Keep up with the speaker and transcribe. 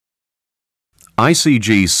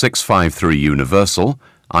ICG 653 Universal,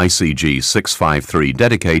 ICG 653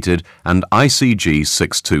 Dedicated and ICG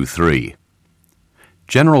 623.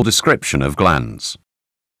 General description of glands.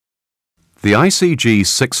 The ICG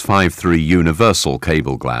 653 Universal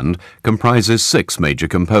cable gland comprises 6 major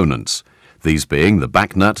components, these being the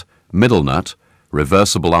back nut, middle nut,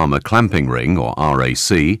 reversible armour clamping ring or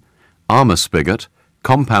RAC, armour spigot,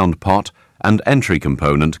 compound pot and entry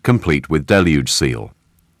component complete with deluge seal.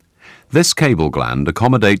 This cable gland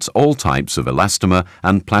accommodates all types of elastomer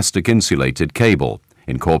and plastic insulated cable,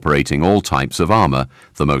 incorporating all types of armour,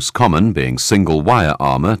 the most common being single wire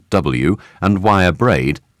armour W and wire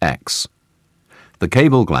braid X. The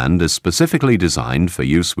cable gland is specifically designed for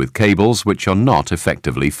use with cables which are not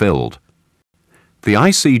effectively filled. The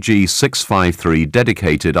ICG 653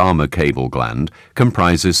 dedicated armour cable gland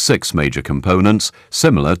comprises 6 major components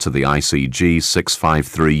similar to the ICG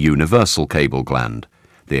 653 universal cable gland,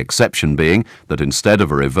 the exception being that instead of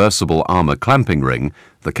a reversible armour clamping ring,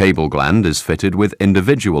 the cable gland is fitted with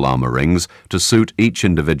individual armour rings to suit each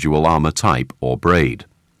individual armour type or braid.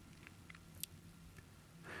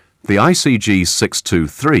 The ICG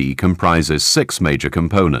 623 comprises 6 major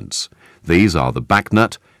components. These are the back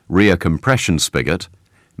nut, rear compression spigot,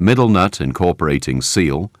 middle nut incorporating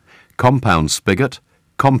seal, compound spigot,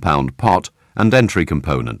 compound pot and entry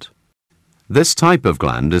component. This type of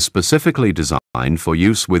gland is specifically designed for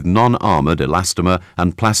use with non-armoured elastomer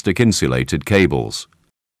and plastic insulated cables.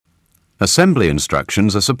 Assembly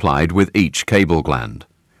instructions are supplied with each cable gland.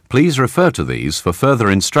 Please refer to these for further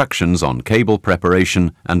instructions on cable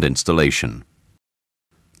preparation and installation.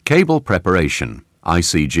 Cable preparation,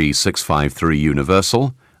 ICG 653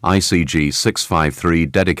 Universal, ICG 653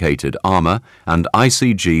 Dedicated Armour and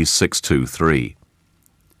ICG 623.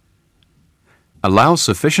 Allow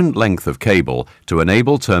sufficient length of cable to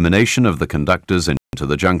enable termination of the conductors into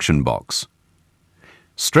the junction box.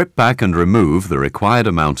 Strip back and remove the required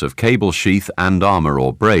amount of cable sheath and armour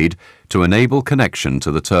or braid to enable connection to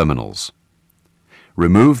the terminals.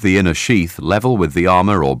 Remove the inner sheath level with the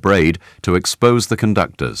armour or braid to expose the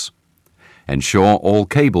conductors. Ensure all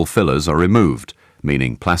cable fillers are removed,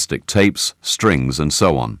 meaning plastic tapes, strings and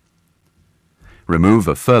so on. Remove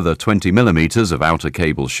a further 20 mm of outer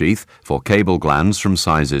cable sheath for cable glands from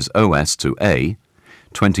sizes OS to A,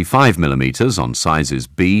 25 mm on sizes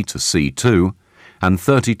B to C2, and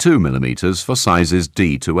 32 mm for sizes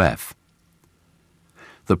D to F.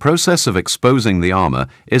 The process of exposing the armour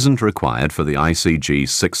isn't required for the ICG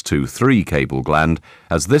 623 cable gland,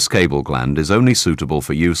 as this cable gland is only suitable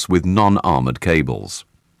for use with non-armoured cables.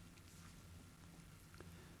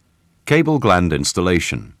 Cable gland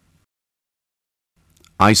installation.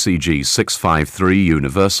 ICG 653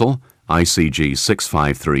 Universal, ICG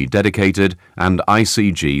 653 Dedicated and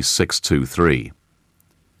ICG 623.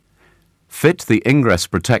 Fit the ingress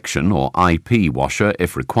protection or IP washer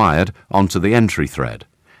if required onto the entry thread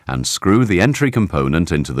and screw the entry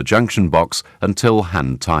component into the junction box until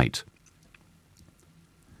hand tight.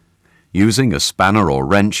 Using a spanner or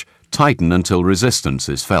wrench, tighten until resistance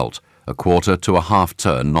is felt, a quarter to a half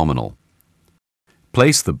turn nominal.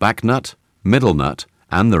 Place the back nut, middle nut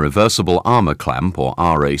and the reversible armour clamp or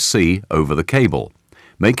RAC over the cable,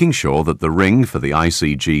 making sure that the ring for the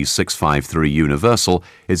ICG 653 Universal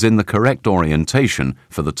is in the correct orientation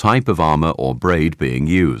for the type of armour or braid being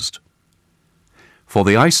used. For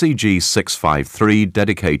the ICG 653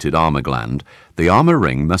 dedicated armour gland, the armour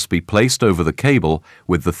ring must be placed over the cable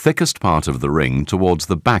with the thickest part of the ring towards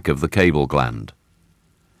the back of the cable gland.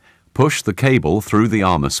 Push the cable through the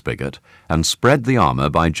armour spigot and spread the armour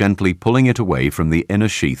by gently pulling it away from the inner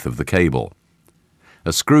sheath of the cable.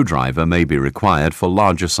 A screwdriver may be required for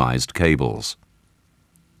larger sized cables.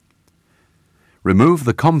 Remove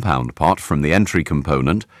the compound pot from the entry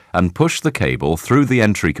component and push the cable through the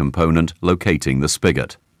entry component locating the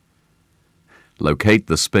spigot. Locate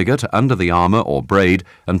the spigot under the armour or braid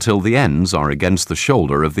until the ends are against the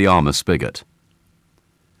shoulder of the armour spigot.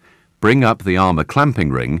 Bring up the armour clamping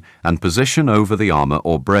ring and position over the armour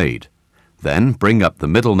or braid. Then bring up the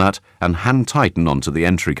middle nut and hand tighten onto the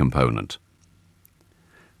entry component.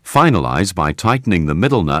 Finalize by tightening the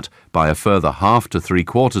middle nut by a further half to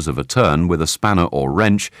 3/4 of a turn with a spanner or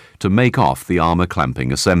wrench to make off the armour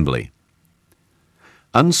clamping assembly.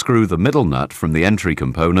 Unscrew the middle nut from the entry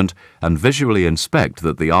component and visually inspect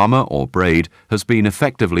that the armour or braid has been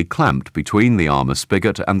effectively clamped between the armour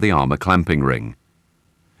spigot and the armour clamping ring.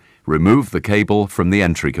 Remove the cable from the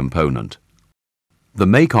entry component. The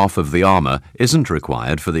make-off of the armour isn't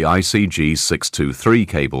required for the ICG 623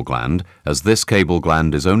 cable gland, as this cable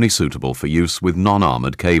gland is only suitable for use with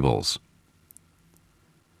non-armoured cables.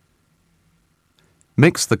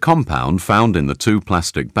 Mix the compound found in the two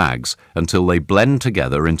plastic bags until they blend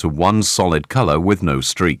together into one solid colour with no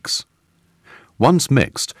streaks. Once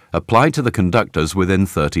mixed, apply to the conductors within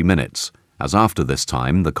 30 minutes, as after this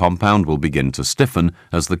time the compound will begin to stiffen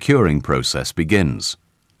as the curing process begins.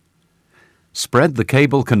 Spread the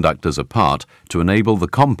cable conductors apart to enable the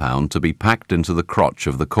compound to be packed into the crotch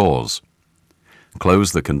of the cores.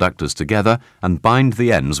 Close the conductors together and bind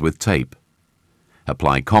the ends with tape.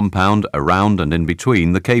 Apply compound around and in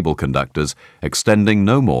between the cable conductors, extending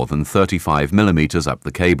no more than 35 mm up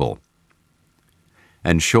the cable.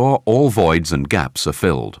 Ensure all voids and gaps are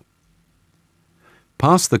filled.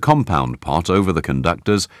 Pass the compound pot over the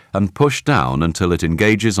conductors and push down until it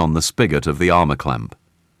engages on the spigot of the Armour clamp.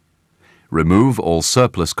 Remove all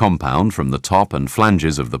surplus compound from the top and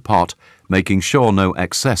flanges of the pot, making sure no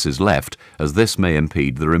excess is left, as this may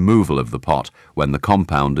impede the removal of the pot when the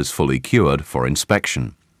compound is fully cured for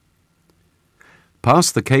inspection. Pass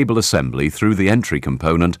the cable assembly through the entry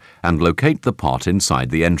component and locate the pot inside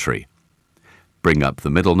the entry. Bring up the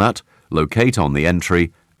middle nut, locate on the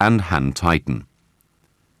entry, and hand tighten.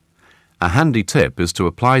 A handy tip is to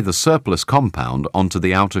apply the surplus compound onto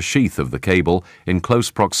the outer sheath of the cable in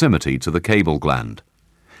close proximity to the cable gland.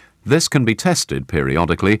 This can be tested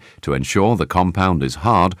periodically to ensure the compound is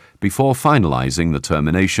hard before finalizing the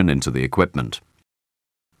termination into the equipment.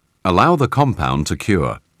 Allow the compound to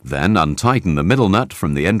cure, then untighten the middle nut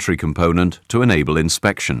from the entry component to enable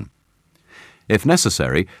inspection. If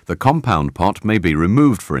necessary, the compound pot may be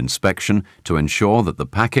removed for inspection to ensure that the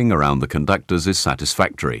packing around the conductors is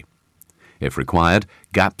satisfactory. If required,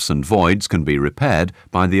 gaps and voids can be repaired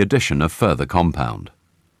by the addition of further compound.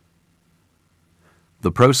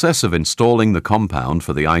 The process of installing the compound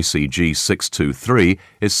for the ICG 623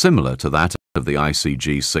 is similar to that of the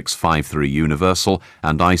ICG 653 Universal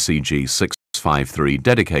and ICG 653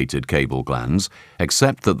 dedicated cable glands,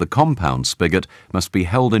 except that the compound spigot must be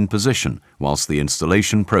held in position whilst the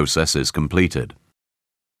installation process is completed.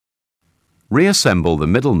 Reassemble the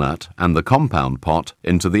middle nut and the compound pot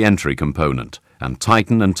into the entry component and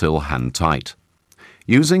tighten until hand tight.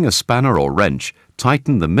 Using a spanner or wrench,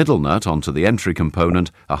 tighten the middle nut onto the entry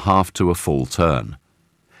component a half to a full turn.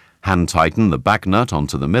 Hand tighten the back nut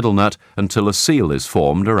onto the middle nut until a seal is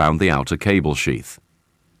formed around the outer cable sheath.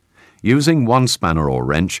 Using one spanner or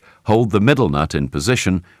wrench, hold the middle nut in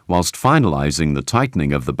position whilst finalizing the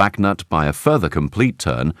tightening of the back nut by a further complete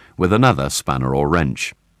turn with another spanner or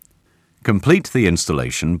wrench. Complete the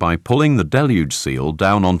installation by pulling the Deluge seal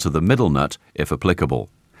down onto the middle nut if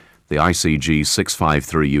applicable. The ICG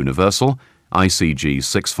 653 Universal, ICG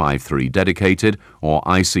 653 Dedicated or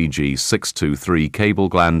ICG 623 cable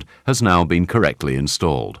gland has now been correctly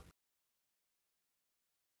installed.